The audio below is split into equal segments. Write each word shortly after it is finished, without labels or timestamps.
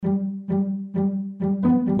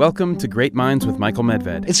Welcome to Great Minds with Michael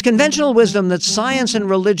Medved. It's conventional wisdom that science and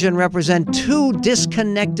religion represent two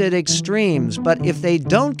disconnected extremes, but if they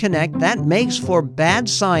don't connect, that makes for bad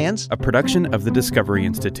science, A production of the Discovery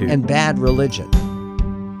Institute. and bad religion.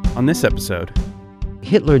 On this episode,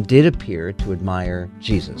 Hitler did appear to admire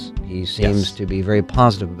Jesus. He seems Yes. to be very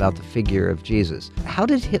positive about the figure of Jesus. How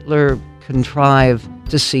did Hitler contrive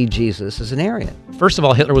to see Jesus as an Aryan? First of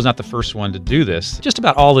all, Hitler was not the first one to do this. Just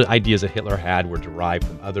about all the ideas that Hitler had were derived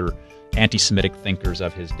from other anti-Semitic thinkers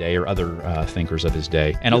of his day or other thinkers of his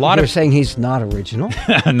day. And a lot You're of... saying he's not original?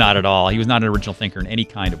 Not at all. He was not an original thinker in any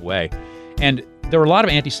kind of way. And there were a lot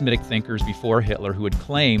of anti-Semitic thinkers before Hitler who had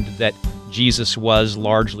claimed that Jesus was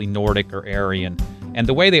largely Nordic or Aryan. And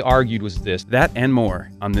the way they argued was this. that and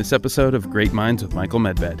more on this episode of Great Minds with Michael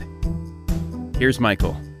Medved. Here's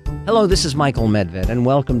Michael. Hello, this is Michael Medved, and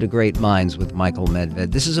welcome to Great Minds with Michael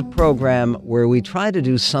Medved. This is a program where we try to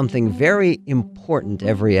do something very important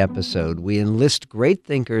every episode. We enlist great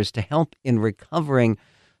thinkers to help in recovering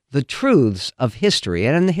the truths of history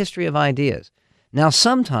and in the history of ideas. Now,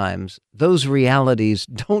 sometimes those realities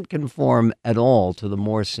don't conform at all to the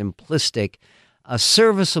more simplistic,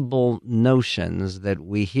 serviceable notions that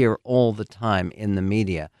we hear all the time in the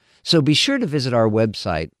media. So be sure to visit our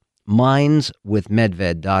website,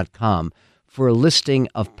 mindswithmedved.com, for a listing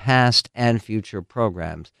of past and future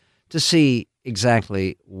programs to see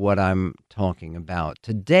exactly what I'm talking about.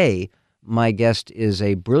 Today, my guest is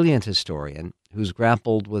a brilliant historian who's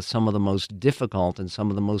grappled with some of the most difficult and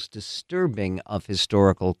some of the most disturbing of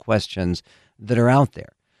historical questions that are out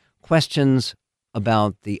there. Questions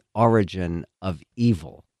about the origin of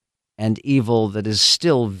evil, and evil that is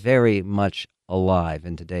still very much alive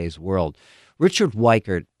in today's world. Richard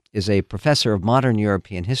Weikart is a professor of modern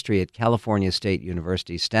European history at California State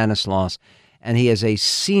University, Stanislaus, and he is a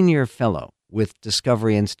senior fellow with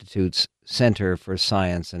Discovery Institute's Center for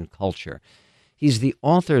Science and Culture. He's the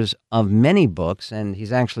author of many books, and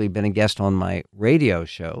he's actually been a guest on my radio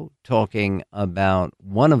show talking about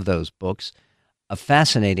one of those books, a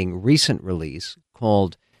fascinating recent release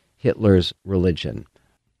called Hitler's Religion.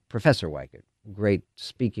 Professor Weikart, great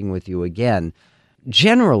speaking with you again.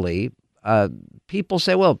 Generally, people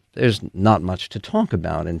say, well, there's not much to talk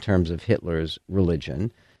about in terms of Hitler's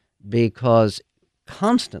religion, because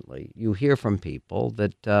constantly you hear from people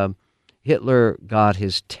that Hitler got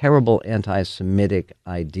his terrible anti-Semitic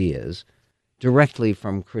ideas directly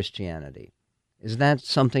from Christianity. Is that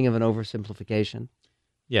something of an oversimplification?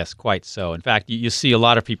 Yes, quite so. In fact, you see a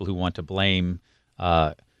lot of people who want to blame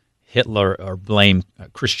Hitler or blame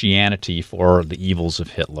Christianity for the evils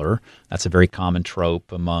of Hitler. That's a very common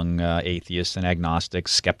trope among atheists and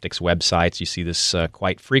agnostics, skeptics websites. You see this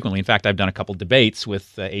quite frequently. In fact, I've done a couple debates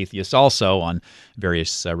with atheists also on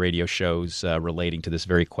various radio shows relating to this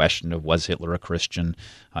very question of was Hitler a Christian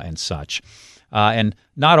and such. And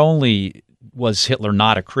not only was Hitler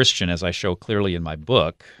not a Christian, as I show clearly in my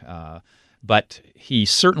book, but he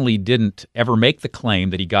certainly didn't ever make the claim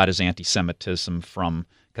that he got his anti-Semitism from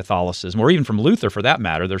Catholicism, or even from Luther for that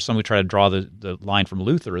matter. There's some who try to draw the line from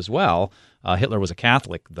Luther as well. Hitler was a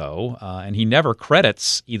Catholic, though, and he never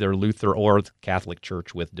credits either Luther or the Catholic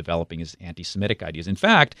Church with developing his anti-Semitic ideas. In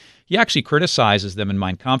fact, he actually criticizes them in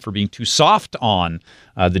Mein Kampf for being too soft on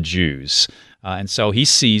the Jews. And so he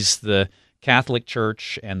sees the Catholic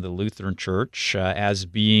Church and the Lutheran Church as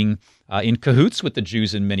being in cahoots with the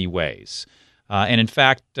Jews in many ways. And in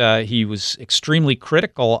fact, he was extremely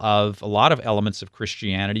critical of a lot of elements of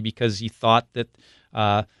Christianity because he thought that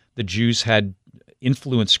the Jews had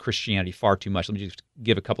influenced Christianity far too much. Let me just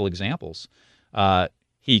give a couple examples.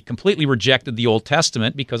 He completely rejected the Old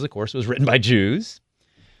Testament because, of course, it was written by Jews.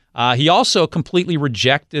 He also completely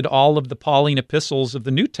rejected all of the Pauline epistles of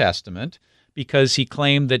the New Testament because he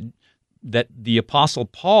claimed that the Apostle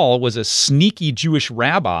Paul was a sneaky Jewish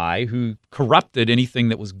rabbi who corrupted anything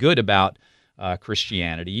that was good about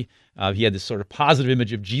Christianity. He had this sort of positive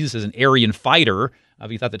image of Jesus as an Aryan fighter.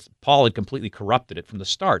 He thought that Paul had completely corrupted it from the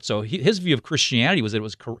start. So his view of Christianity was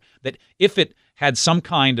that that if it had some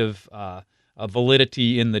kind of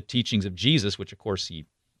validity in the teachings of Jesus, which of course he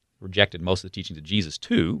rejected most of the teachings of Jesus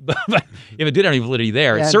too, but if it did have any validity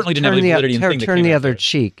there, it certainly didn't have any validity in the thing that came Turn the after other it.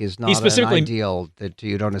 cheek is not an ideal that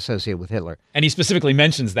you don't associate with Hitler. And he specifically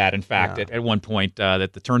mentions that, in fact, at one point,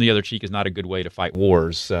 that the turn the other cheek is not a good way to fight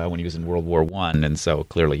wars when he was in World War I, and so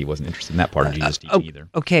clearly he wasn't interested in that part of Jesus' teaching either.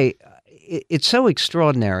 Okay, it's so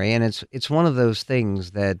extraordinary, and it's one of those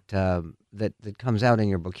things that that comes out in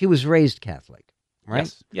your book. He was raised Catholic.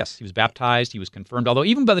 right? Yes, he was baptized, he was confirmed, although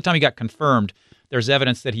even by the time he got confirmed, there's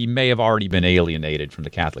evidence that he may have already been alienated from the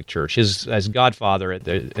Catholic Church. His as godfather at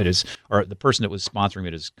his, or the person that was sponsoring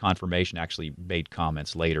at his confirmation actually made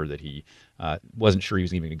comments later that he wasn't sure he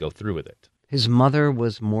was even going to go through with it. His mother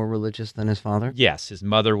was more religious than his father? Yes, his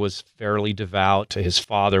mother was fairly devout. His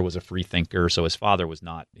father was a free thinker, so his father was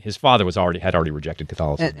not. His father had already rejected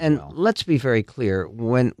Catholicism And as well. let's be very clear,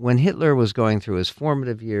 when Hitler was going through his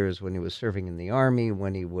formative years, when he was serving in the army,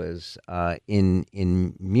 when he was in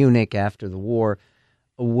Munich after the war,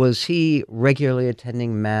 was he regularly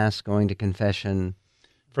attending Mass, going to confession?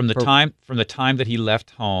 From the time that he left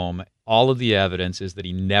home, all of the evidence is that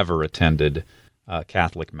he never attended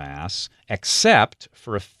Catholic Mass, except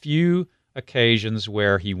for a few occasions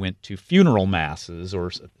where he went to funeral masses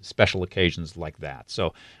or special occasions like that.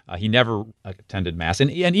 So he never attended Mass.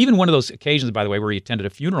 And even one of those occasions, by the way, where he attended a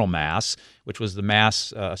funeral Mass, which was the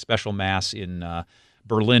Mass, a special Mass in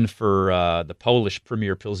Berlin for the Polish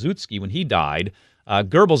Premier Pilsudski when he died,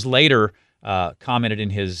 Goebbels later commented in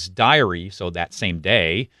his diary, so that same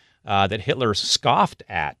day, that Hitler scoffed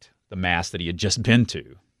at the Mass that he had just been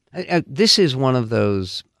to. This is one of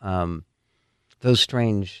those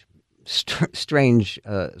strange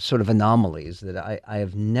sort of anomalies that I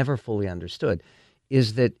have never fully understood,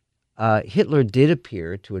 is that Hitler did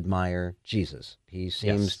appear to admire Jesus. He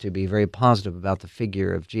seems to be very positive about the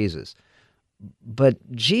figure of Jesus.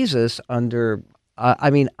 But Jesus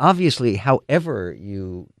obviously, however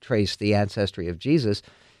you trace the ancestry of Jesus,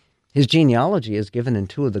 his genealogy is given in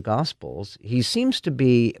two of the Gospels. He seems to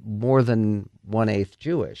be more than 1/8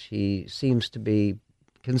 Jewish. He seems to be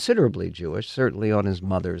considerably Jewish, certainly on his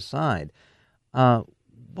mother's side. How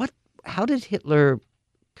did Hitler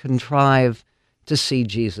contrive to see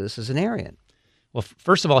Jesus as an Aryan? Well,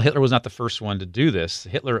 first of all, Hitler was not the first one to do this.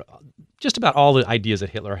 Just about all the ideas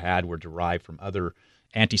that Hitler had were derived from other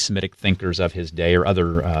anti-Semitic thinkers of his day or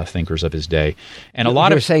other thinkers of his day. And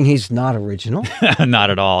You're saying he's not original? Not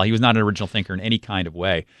at all. He was not an original thinker in any kind of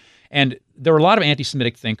way. And there were a lot of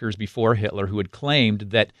anti-Semitic thinkers before Hitler who had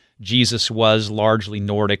claimed that Jesus was largely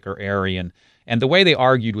Nordic or Aryan. And the way they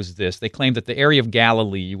argued was this. They claimed that the area of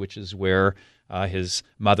Galilee, which is where his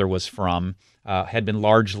mother was from, had been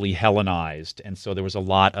largely Hellenized. And so there was a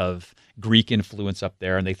lot of Greek influence up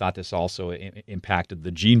there, and they thought this also impacted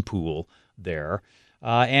the gene pool there.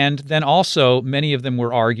 And then also, many of them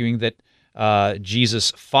were arguing that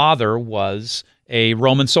Jesus' father was a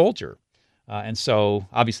Roman soldier. And so,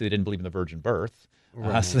 obviously, they didn't believe in the virgin birth.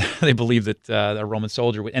 Right. So they believed that a Roman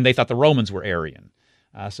soldier, and they thought the Romans were Aryan.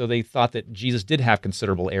 So they thought that Jesus did have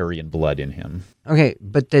considerable Aryan blood in him. Okay,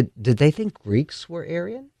 but did they think Greeks were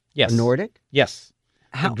Aryan? Yes. Or Nordic? Yes.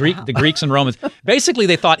 The Greeks and Romans. Basically,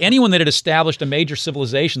 they thought anyone that had established a major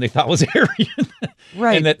civilization they thought was Aryan.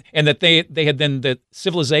 Right. and that they had then the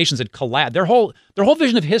civilizations had collapsed. Their whole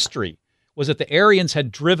vision of history was that the Aryans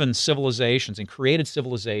had driven civilizations and created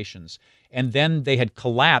civilizations, and then they had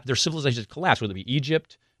collapsed. Their civilizations had collapsed, whether it be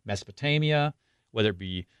Egypt, Mesopotamia, whether it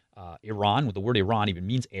be Iran. Well, the word Iran even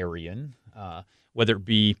means Aryan. Whether it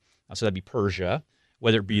be so that'd be Persia.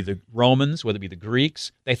 Whether it be the Romans, whether it be the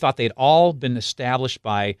Greeks, they thought they had all been established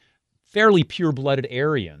by fairly pure-blooded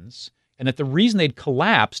Aryans, and that the reason they'd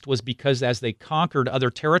collapsed was because as they conquered other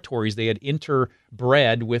territories, they had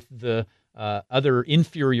interbred with the other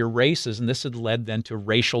inferior races, and this had led then to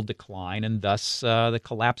racial decline and thus the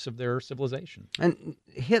collapse of their civilization. And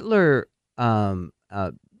Hitler,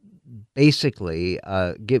 basically,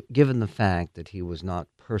 given the fact that he was not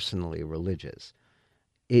personally religious,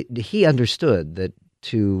 he understood that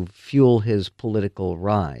to fuel his political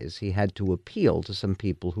rise, he had to appeal to some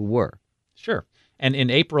people who were. Sure. And in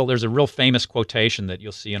April, there's a real famous quotation that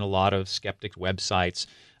you'll see in a lot of skeptic websites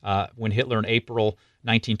when Hitler in April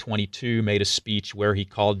 1922 made a speech where he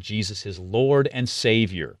called Jesus his Lord and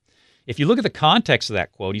Savior. If you look at the context of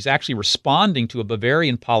that quote, he's actually responding to a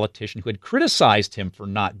Bavarian politician who had criticized him for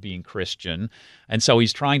not being Christian. And so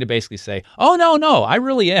he's trying to basically say, oh, no, I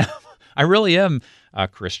really am. I really am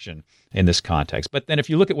Christian in this context. But then if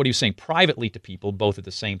you look at what he was saying privately to people, both at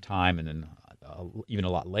the same time and then even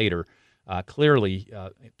a lot later, clearly,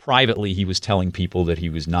 privately, he was telling people that he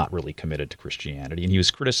was not really committed to Christianity, and he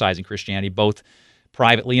was criticizing Christianity both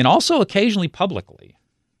privately and also occasionally publicly.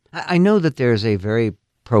 I know that there's a very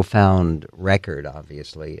profound record,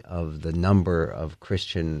 obviously, of the number of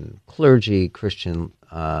Christian clergy, Christian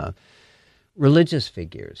religious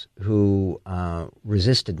figures who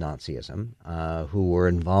resisted Nazism, who were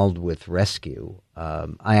involved with rescue.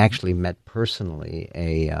 I actually met personally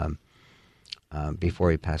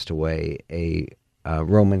before he passed away, a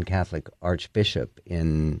Roman Catholic archbishop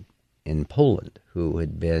in Poland who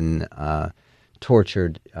had been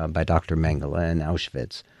tortured by Dr. Mengele in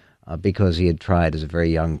Auschwitz because he had tried as a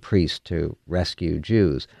very young priest to rescue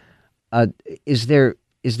Jews. Is there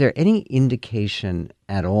any indication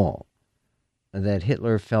at all that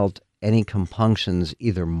Hitler felt any compunctions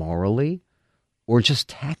either morally or just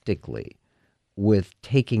tactically with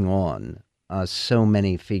taking on so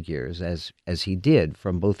many figures as he did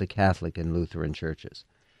from both the Catholic and Lutheran churches?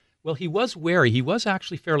 Well, he was wary. He was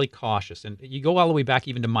actually fairly cautious. And you go all the way back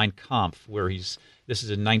even to Mein Kampf, where this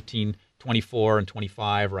is in 1924 and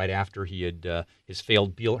 25, right after he had his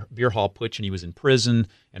failed beer hall putsch, and he was in prison,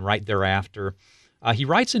 and right thereafter. He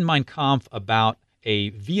writes in Mein Kampf about a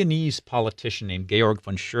Viennese politician named Georg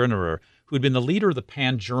von Schörnerer, who had been the leader of the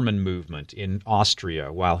pan-German movement in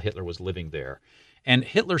Austria while Hitler was living there. And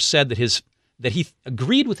Hitler said that he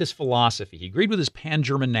agreed with his philosophy. He agreed with his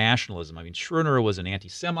pan-German nationalism. I mean, Schörnerer was an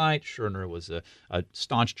anti-Semite. Schörnerer was a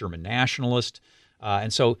staunch German nationalist.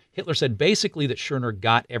 And so Hitler said basically that Schörnerer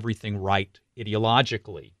got everything right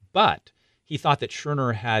ideologically. But he thought that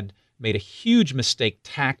Schörnerer had made a huge mistake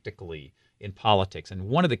tactically in politics. And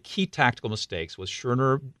one of the key tactical mistakes was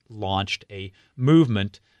Schörnerer launched a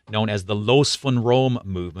movement known as the Los von Rom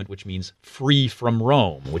movement, which means free from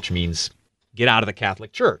Rome, which means get out of the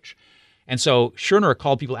Catholic Church. And so Schörnerer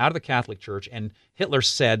called people out of the Catholic Church, and Hitler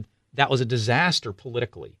said that was a disaster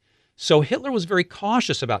politically. So Hitler was very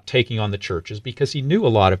cautious about taking on the churches because he knew a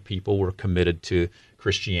lot of people were committed to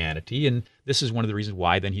Christianity, and this is one of the reasons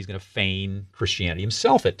why then he's going to feign Christianity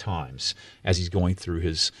himself at times as he's going through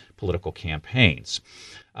his political campaigns.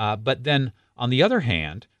 But then, on the other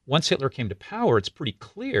hand, once Hitler came to power, it's pretty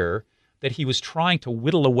clear that he was trying to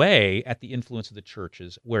whittle away at the influence of the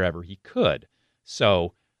churches wherever he could.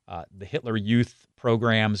 So the Hitler Youth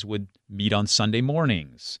programs would meet on Sunday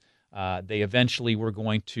mornings. They eventually were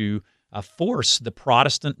going to force the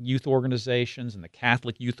Protestant youth organizations and the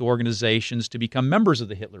Catholic youth organizations to become members of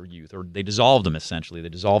the Hitler Youth, or they dissolved them essentially. They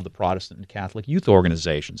dissolved the Protestant and Catholic youth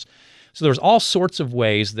organizations. So there's all sorts of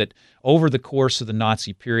ways that over the course of the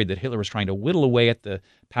Nazi period that Hitler was trying to whittle away at the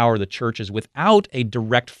power of the churches without a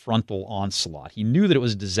direct frontal onslaught. He knew that it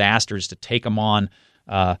was disastrous to take them on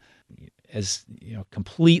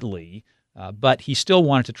completely, but he still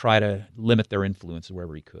wanted to try to limit their influence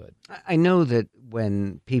wherever he could. I know that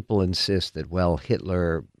when people insist that, well,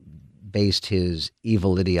 Hitler based his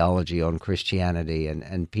evil ideology on Christianity,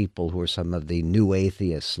 and people who are some of the new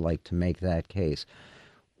atheists like to make that case,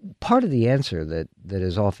 part of the answer that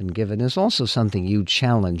is often given is also something you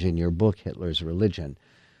challenge in your book, Hitler's Religion,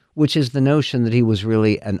 which is the notion that he was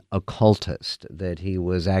really an occultist, that he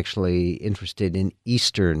was actually interested in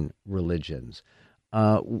Eastern religions.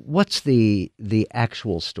 What's the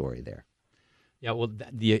actual story there? Yeah, well,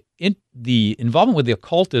 the involvement with the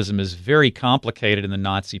occultism is very complicated in the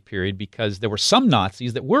Nazi period because there were some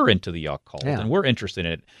Nazis that were into the occult and were interested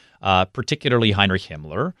in it, particularly Heinrich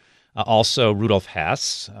Himmler, also Rudolf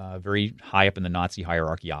Hess, very high up in the Nazi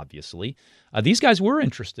hierarchy, obviously. These guys were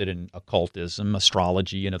interested in occultism,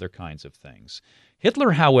 astrology, and other kinds of things.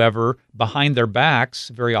 Hitler, however, behind their backs,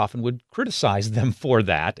 very often would criticize them for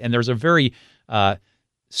that, and there's a very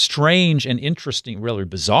strange and interesting, really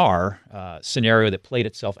bizarre scenario that played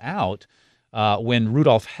itself out when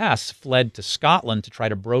Rudolf Hess fled to Scotland to try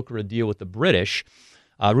to broker a deal with the British.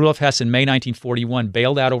 Rudolf Hess in May 1941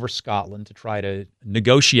 bailed out over Scotland to try to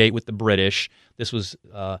negotiate with the British. This was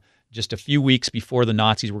just a few weeks before the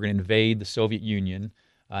Nazis were going to invade the Soviet Union,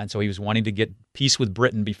 and so he was wanting to get peace with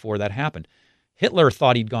Britain before that happened. Hitler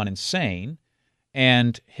thought he'd gone insane,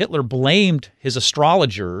 and Hitler blamed his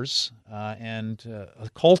astrologers and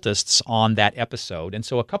occultists on that episode. And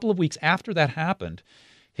so a couple of weeks after that happened,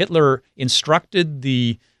 Hitler instructed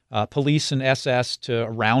the police and SS to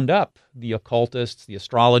round up the occultists, the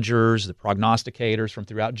astrologers, the prognosticators from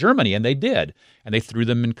throughout Germany, and they did. And they threw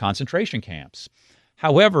them in concentration camps.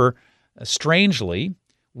 However, strangely,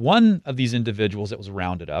 one of these individuals that was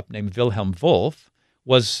rounded up, named Wilhelm Wolff,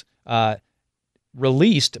 was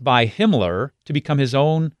released by Himmler to become his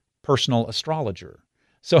own personal astrologer.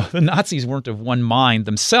 So the Nazis weren't of one mind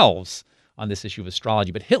themselves on this issue of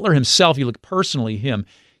astrology. But Hitler himself, you look personally him,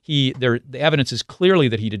 the evidence is clearly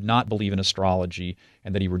that he did not believe in astrology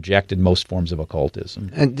and that he rejected most forms of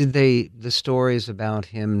occultism. And did the stories about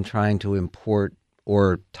him trying to import,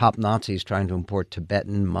 or top Nazis trying to import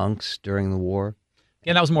Tibetan monks during the war?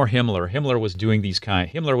 Yeah, that was more Himmler. Himmler was doing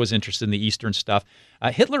Himmler was interested in the Eastern stuff.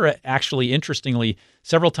 Hitler actually, interestingly,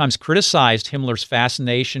 several times criticized Himmler's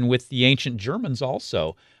fascination with the ancient Germans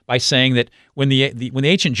also by saying that when the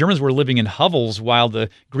ancient Germans were living in hovels while the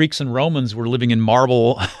Greeks and Romans were living in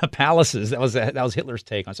marble palaces. That was Hitler's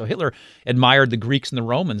take on it. So Hitler admired the Greeks and the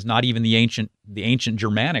Romans, not even the ancient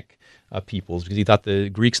Germanic peoples, because he thought the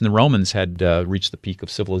Greeks and the Romans had reached the peak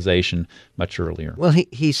of civilization much earlier. Well,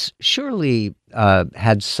 he's surely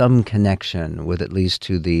had some connection with at least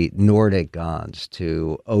to the Nordic gods,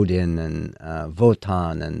 to Odin and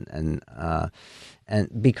Wotan,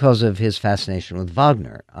 and because of his fascination with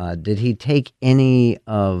Wagner. Did he take any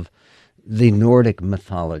of the Nordic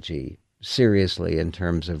mythology seriously in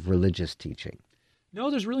terms of religious teaching? No,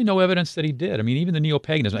 there's really no evidence that he did. I mean, even the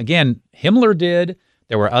neo-paganism. Again, Himmler did.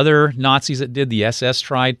 There were other Nazis that did. The SS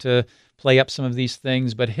tried to play up some of these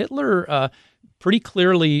things. But Hitler pretty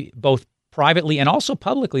clearly, both privately and also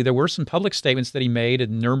publicly, there were some public statements that he made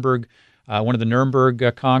in Nuremberg, one of the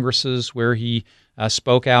Nuremberg congresses, where he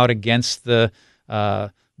spoke out against the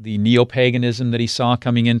neo-paganism that he saw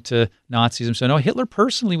coming into Nazism. So no, Hitler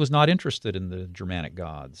personally was not interested in the Germanic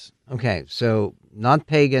gods. Okay, so not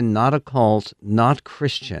pagan, not occult, not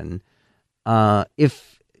Christian.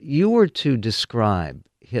 If you were to describe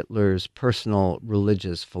Hitler's personal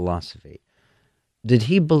religious philosophy, did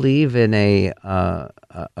he believe in a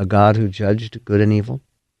God who judged good and evil?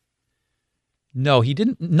 No, he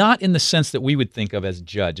didn't. Not in the sense that we would think of as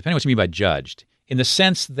judge, depending on what you mean by judged. In the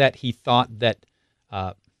sense that he thought that,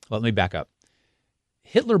 well, let me back up.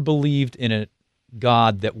 Hitler believed in a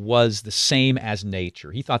God that was the same as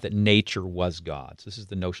nature. He thought that nature was God. So this is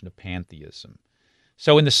the notion of pantheism.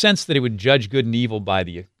 So in the sense that it would judge good and evil by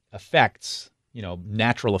the effects,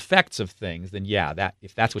 natural effects of things, then yeah, that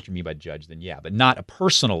if that's what you mean by judge, then yeah, but not a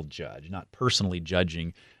personal judge, not personally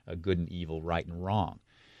judging good and evil, right and wrong.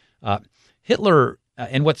 Hitler,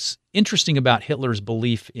 and what's interesting about Hitler's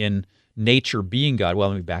belief in nature being God, well,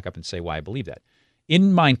 let me back up and say why I believe that.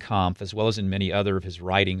 In Mein Kampf, as well as in many other of his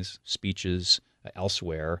writings, speeches,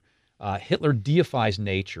 elsewhere, Hitler deifies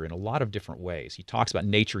nature in a lot of different ways. He talks about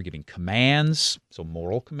nature giving commands, so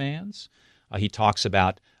moral commands. He talks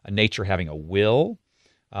about nature having a will.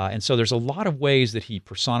 And so there's a lot of ways that he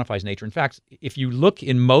personifies nature. In fact, if you look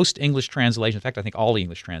in most English translations, in fact, I think all the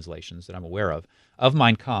English translations that I'm aware of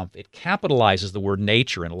Mein Kampf, it capitalizes the word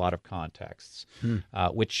nature in a lot of contexts,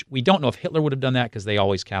 which we don't know if Hitler would have done that because they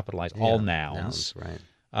always capitalize all nouns.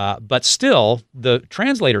 Right. But still, the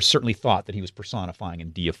translators certainly thought that he was personifying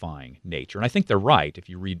and deifying nature. And I think they're right if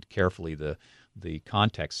you read carefully the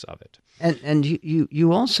context of it. And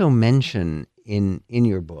you also mention in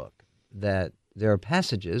your book that there are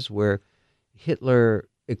passages where Hitler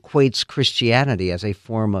equates Christianity as a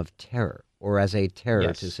form of terror or as a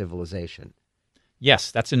terror to civilization.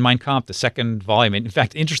 Yes, that's in Mein Kampf, the second volume. In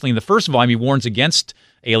fact, interestingly, in the first volume, he warns against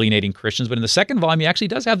alienating Christians, but in the second volume, he actually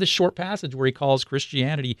does have this short passage where he calls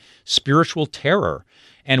Christianity spiritual terror.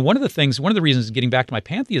 And one of the reasons, getting back to my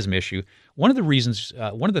pantheism issue, one of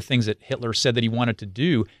the things that Hitler said that he wanted to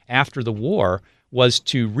do after the war was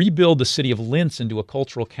to rebuild the city of Linz into a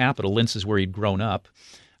cultural capital. Linz is where he'd grown up.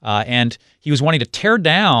 And he was wanting to tear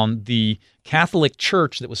down the Catholic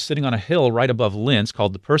church that was sitting on a hill right above Linz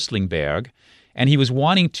called the Pöstlingberg. And he was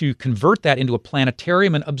wanting to convert that into a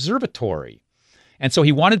planetarium and observatory. And so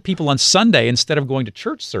he wanted people on Sunday, instead of going to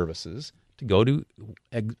church services, to go to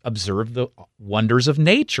observe the wonders of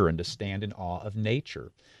nature and to stand in awe of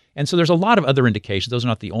nature. And so there's a lot of other indications. Those are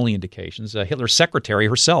not the only indications. Hitler's secretary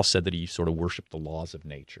herself said that he sort of worshiped the laws of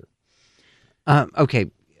nature.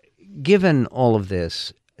 Okay, given all of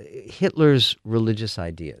this, Hitler's religious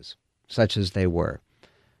ideas, such as they were,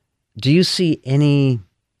 do you see any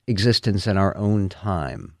existence in our own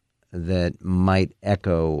time that might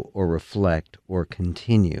echo or reflect or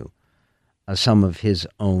continue some of his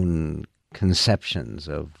own conceptions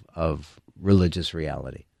of religious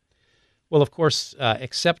reality? Well, of course,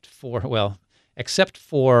 except for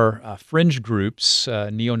fringe groups,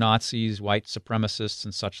 neo-Nazis, white supremacists,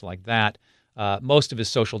 and such like that, most of his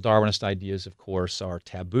social Darwinist ideas, of course, are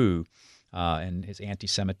taboo, and his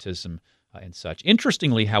anti-Semitism and such.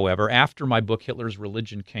 Interestingly, however, after my book Hitler's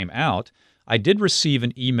Religion came out, I did receive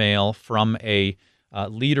an email from a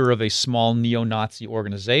leader of a small neo-Nazi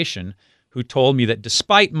organization who told me that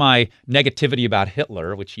despite my negativity about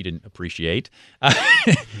Hitler, which he didn't appreciate,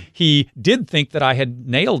 he did think that I had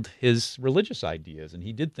nailed his religious ideas, and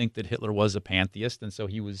he did think that Hitler was a pantheist, and so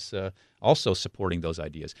he was also supporting those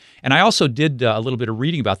ideas. And I also did a little bit of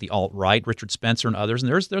reading about the alt-right, Richard Spencer and others, and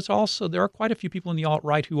there are quite a few people in the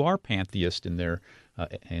alt-right who are pantheist in their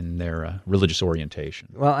religious orientation.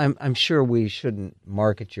 Well, I'm sure we shouldn't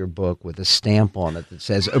market your book with a stamp on it that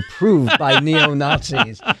says approved by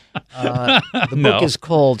neo-Nazis. The book is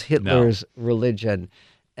called Hitler's Religion.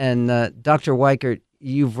 And Dr. Weikart,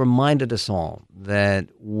 you've reminded us all that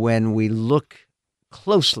when we look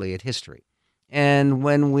closely at history and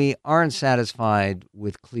when we aren't satisfied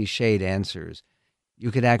with cliched answers, you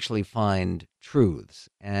could actually find truths,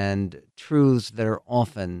 and truths that are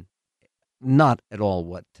often not at all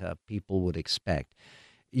what people would expect.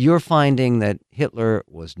 You're finding that Hitler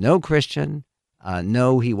was no Christian.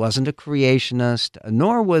 No, he wasn't a creationist,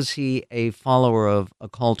 nor was he a follower of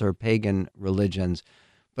occult or pagan religions,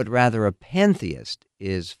 but rather a pantheist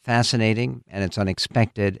is fascinating, and it's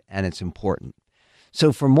unexpected, and it's important.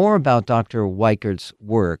 So for more about Dr. Weikart's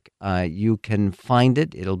work, you can find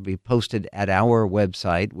it. It'll be posted at our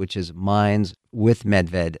website, which is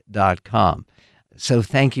mindswithmedved.com. So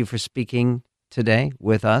thank you for speaking today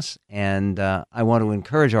with us, and I want to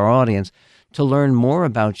encourage our audience to learn more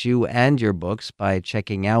about you and your books by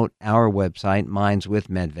checking out our website, Minds with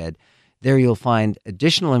Medved. There you'll find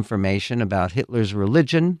additional information about Hitler's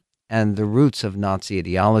religion and the roots of Nazi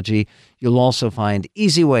ideology. You'll also find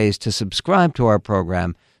easy ways to subscribe to our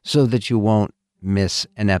program so that you won't miss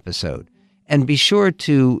an episode. And be sure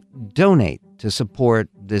to donate to support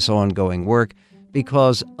this ongoing work,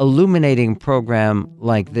 because illuminating program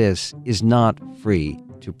like this is not free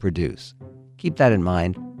to produce. Keep that in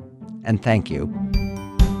mind, and thank you.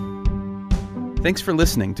 Thanks for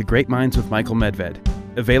listening to Great Minds with Michael Medved,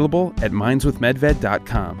 available at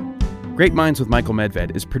mindswithmedved.com. Great Minds with Michael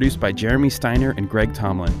Medved is produced by Jeremy Steiner and Greg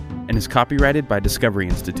Tomlin and is copyrighted by Discovery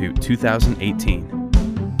Institute 2018.